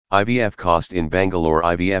IVF cost in Bangalore.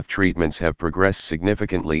 IVF treatments have progressed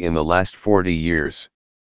significantly in the last 40 years.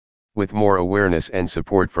 With more awareness and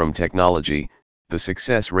support from technology, the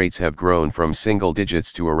success rates have grown from single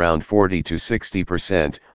digits to around 40 to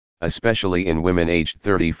 60%, especially in women aged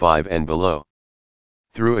 35 and below.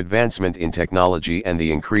 Through advancement in technology and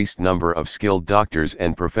the increased number of skilled doctors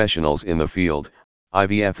and professionals in the field,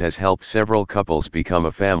 IVF has helped several couples become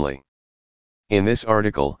a family. In this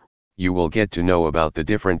article, you will get to know about the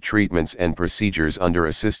different treatments and procedures under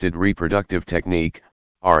assisted reproductive technique,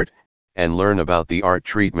 ART, and learn about the ART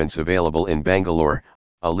treatments available in Bangalore,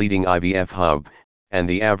 a leading IVF hub, and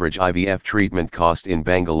the average IVF treatment cost in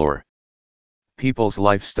Bangalore. People's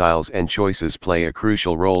lifestyles and choices play a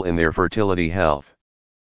crucial role in their fertility health.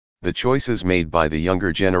 The choices made by the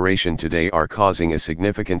younger generation today are causing a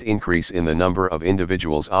significant increase in the number of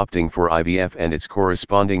individuals opting for IVF and its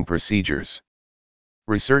corresponding procedures.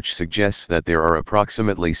 Research suggests that there are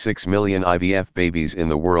approximately 6 million IVF babies in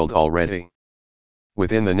the world already.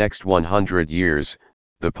 Within the next 100 years,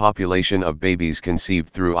 the population of babies conceived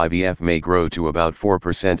through IVF may grow to about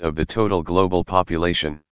 4% of the total global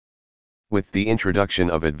population. With the introduction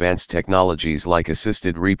of advanced technologies like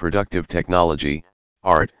assisted reproductive technology,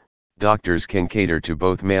 ART, doctors can cater to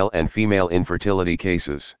both male and female infertility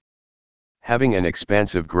cases. Having an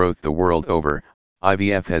expansive growth the world over,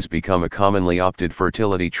 IVF has become a commonly opted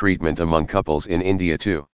fertility treatment among couples in India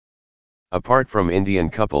too. Apart from Indian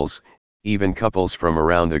couples, even couples from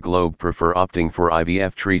around the globe prefer opting for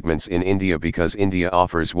IVF treatments in India because India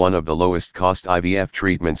offers one of the lowest cost IVF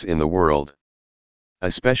treatments in the world.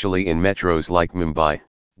 Especially in metros like Mumbai,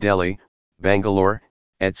 Delhi, Bangalore,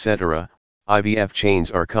 etc., IVF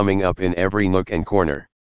chains are coming up in every nook and corner.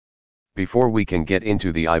 Before we can get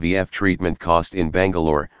into the IVF treatment cost in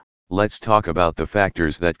Bangalore, let's talk about the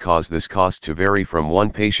factors that cause this cost to vary from one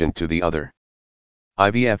patient to the other.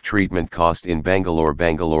 IVF treatment cost in Bangalore.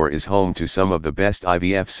 Bangalore is home to some of the best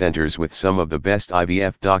IVF centers with some of the best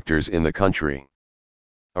IVF doctors in the country.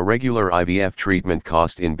 A regular IVF treatment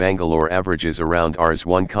cost in Bangalore averages around Rs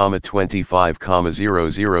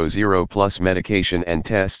 1,25,000 plus medication and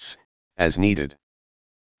tests, as needed.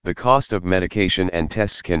 The cost of medication and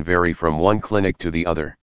tests can vary from one clinic to the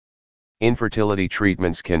other. Infertility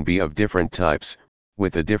treatments can be of different types,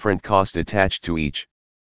 with a different cost attached to each.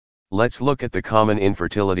 Let's look at the common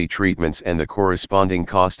infertility treatments and the corresponding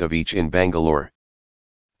cost of each in Bangalore.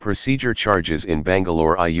 Procedure charges in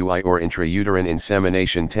Bangalore: IUI or intrauterine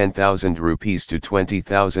insemination 10,000 rupees to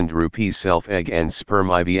 20,000 rupees, self-egg and sperm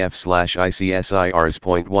IVF/ICSI Rs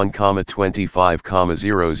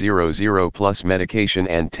 0.1,25,000 plus medication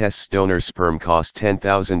and tests. Donor sperm cost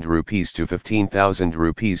 10,000 rupees to 15,000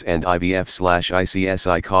 rupees and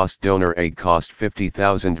IVF/ICSI cost. Donor egg cost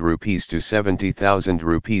 50,000 rupees to 70,000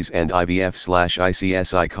 rupees and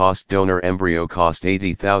IVF/ICSI cost. Donor embryo cost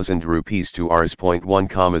 80,000 rupees to Rs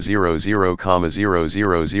 1,000,000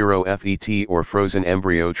 FET or frozen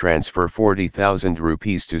embryo transfer 40,000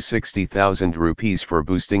 rupees to 60,000 rupees for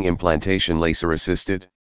boosting implantation. Laser assisted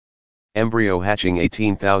embryo hatching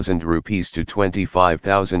 18,000 rupees to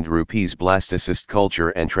 25,000 rupees. Blastocyst culture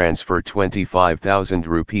and transfer 25,000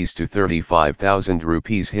 rupees to 35,000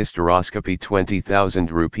 rupees. Hysteroscopy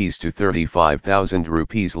 20,000 rupees to 35,000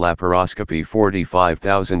 rupees. Laparoscopy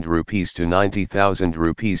 45,000 rupees to 90,000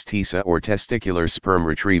 rupees. TISA or testicular sperm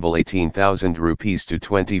retrieval 18,000 rupees to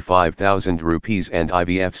 25,000 rupees and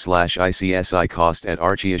IVF/ICSI cost. At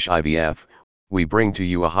Archiash IVF, we bring to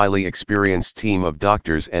you a highly experienced team of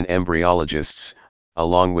doctors and embryologists,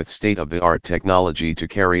 along with state-of-the-art technology to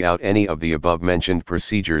carry out any of the above-mentioned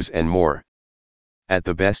procedures and more, at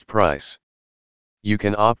the best price. You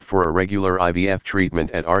can opt for a regular IVF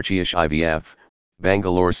treatment at Archiash IVF,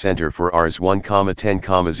 Bangalore Center for Rs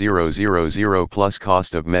 1,10,000 plus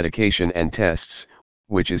cost of medication and tests,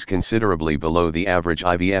 which is considerably below the average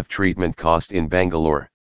IVF treatment cost in Bangalore.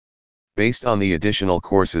 Based on the additional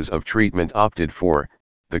courses of treatment opted for,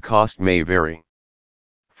 the cost may vary.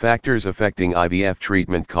 Factors affecting IVF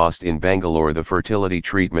treatment cost in Bangalore: the fertility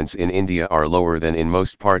treatments in India are lower than in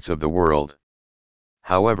most parts of the world.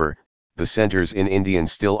 However, the centers in India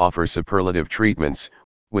still offer superlative treatments,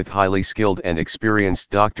 with highly skilled and experienced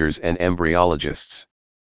doctors and embryologists.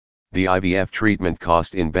 The IVF treatment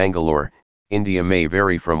cost in Bangalore, India may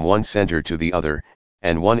vary from one center to the other,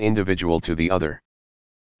 and one individual to the other.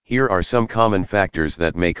 Here are some common factors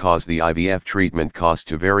that may cause the IVF treatment cost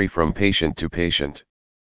to vary from patient to patient.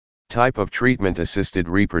 Type of treatment: assisted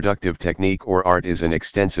reproductive technique or ART is an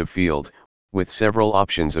extensive field, with several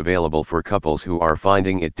options available for couples who are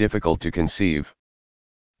finding it difficult to conceive.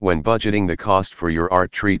 When budgeting the cost for your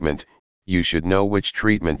ART treatment, you should know which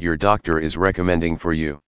treatment your doctor is recommending for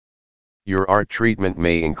you. Your ART treatment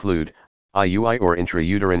may include IUI or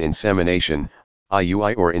intrauterine insemination.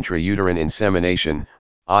 IUI or intrauterine insemination.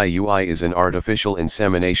 IUI is an artificial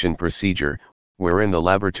insemination procedure, wherein the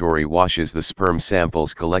laboratory washes the sperm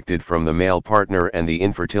samples collected from the male partner and the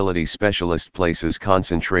infertility specialist places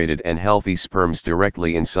concentrated and healthy sperms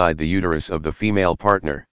directly inside the uterus of the female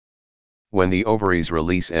partner. When the ovaries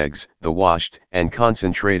release eggs, the washed and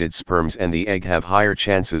concentrated sperms and the egg have higher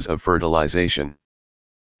chances of fertilization.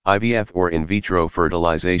 IVF or in vitro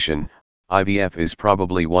fertilization. IVF is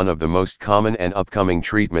probably one of the most common and upcoming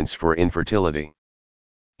treatments for infertility.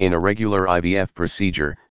 In a regular IVF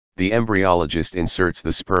procedure, the embryologist inserts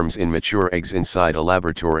the sperms in mature eggs inside a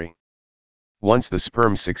laboratory. Once the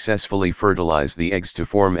sperms successfully fertilize the eggs to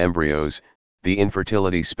form embryos, the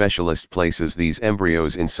infertility specialist places these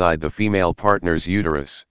embryos inside the female partner's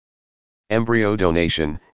uterus. Embryo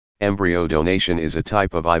donation. Embryo donation is a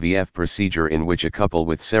type of IVF procedure in which a couple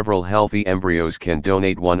with several healthy embryos can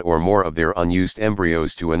donate one or more of their unused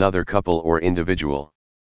embryos to another couple or individual.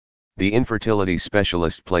 The infertility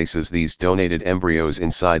specialist places these donated embryos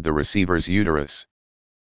inside the receiver's uterus.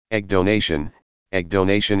 Egg donation. Egg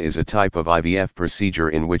donation is a type of IVF procedure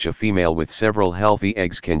in which a female with several healthy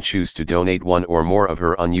eggs can choose to donate one or more of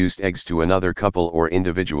her unused eggs to another couple or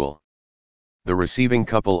individual. The receiving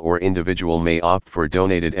couple or individual may opt for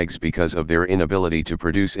donated eggs because of their inability to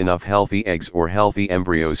produce enough healthy eggs or healthy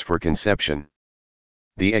embryos for conception.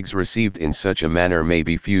 The eggs received in such a manner may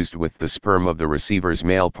be fused with the sperm of the receiver's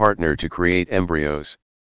male partner to create embryos.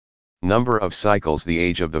 Number of cycles. The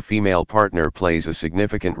age of the female partner plays a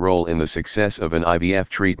significant role in the success of an IVF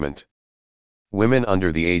treatment. Women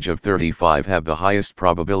under the age of 35 have the highest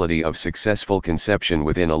probability of successful conception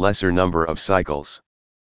within a lesser number of cycles.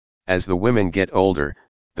 As the women get older,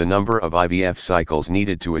 the number of IVF cycles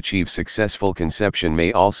needed to achieve successful conception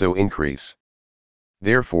may also increase.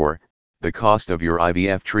 Therefore, the cost of your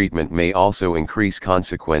IVF treatment may also increase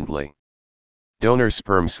consequently. Donor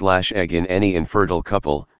sperm/egg. In any infertile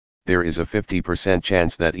couple, there is a 50%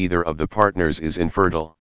 chance that either of the partners is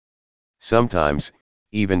infertile. Sometimes,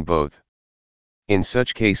 even both. In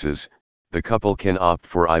such cases, the couple can opt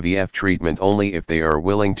for IVF treatment only if they are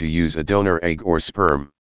willing to use a donor egg or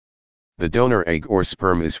sperm. The donor egg or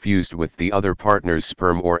sperm is fused with the other partner's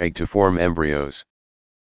sperm or egg to form embryos.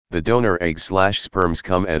 The donor egg/sperms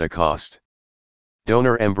come at a cost.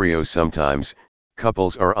 Donor embryos. Sometimes,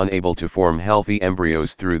 couples are unable to form healthy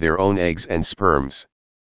embryos through their own eggs and sperms.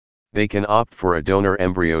 They can opt for a donor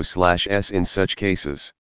embryo/S in such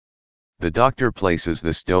cases. The doctor places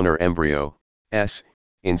this donor embryo, S,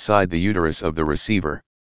 inside the uterus of the receiver.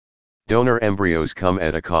 Donor embryos come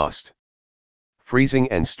at a cost.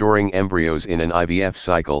 Freezing and storing embryos. In an IVF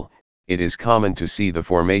cycle, it is common to see the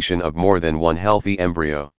formation of more than one healthy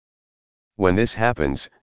embryo. When this happens,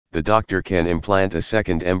 the doctor can implant a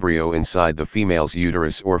second embryo inside the female's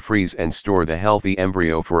uterus or freeze and store the healthy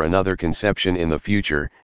embryo for another conception in the future,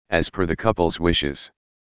 as per the couple's wishes.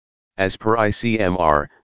 As per ICMR,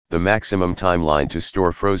 the maximum timeline to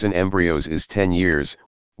store frozen embryos is 10 years,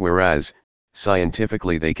 whereas,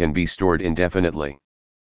 scientifically they can be stored indefinitely.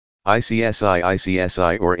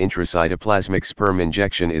 ICSI or intracytoplasmic sperm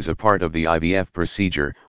injection is a part of the IVF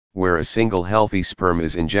procedure, where a single healthy sperm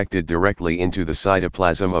is injected directly into the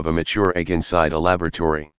cytoplasm of a mature egg inside a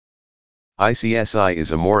laboratory. ICSI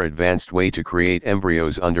is a more advanced way to create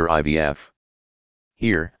embryos under IVF.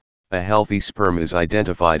 Here, a healthy sperm is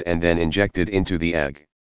identified and then injected into the egg.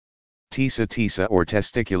 TISA or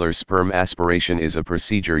testicular sperm aspiration is a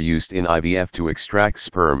procedure used in IVF to extract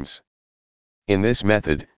sperms. In this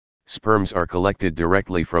method, sperms are collected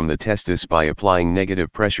directly from the testis by applying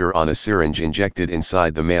negative pressure on a syringe injected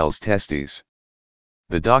inside the male's testes.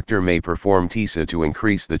 The doctor may perform TISA to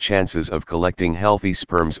increase the chances of collecting healthy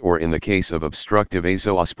sperms, or in the case of obstructive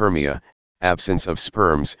azoospermia, absence of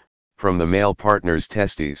sperms, from the male partner's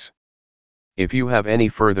testes. If you have any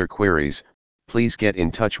further queries, please get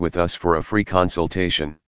in touch with us for a free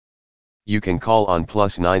consultation. You can call on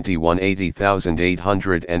 +91 80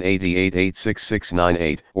 888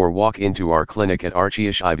 86698 or walk into our clinic at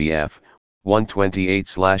Archiesh IVF,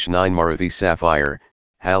 128/9 Maruthi Sapphire,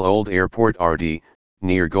 Hal Old Airport RD,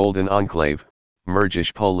 near Golden Enclave,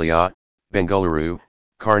 Murjish Polia, Bengaluru,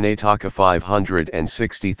 Karnataka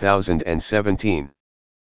 560,017.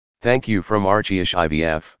 Thank you from Archiesh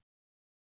IVF.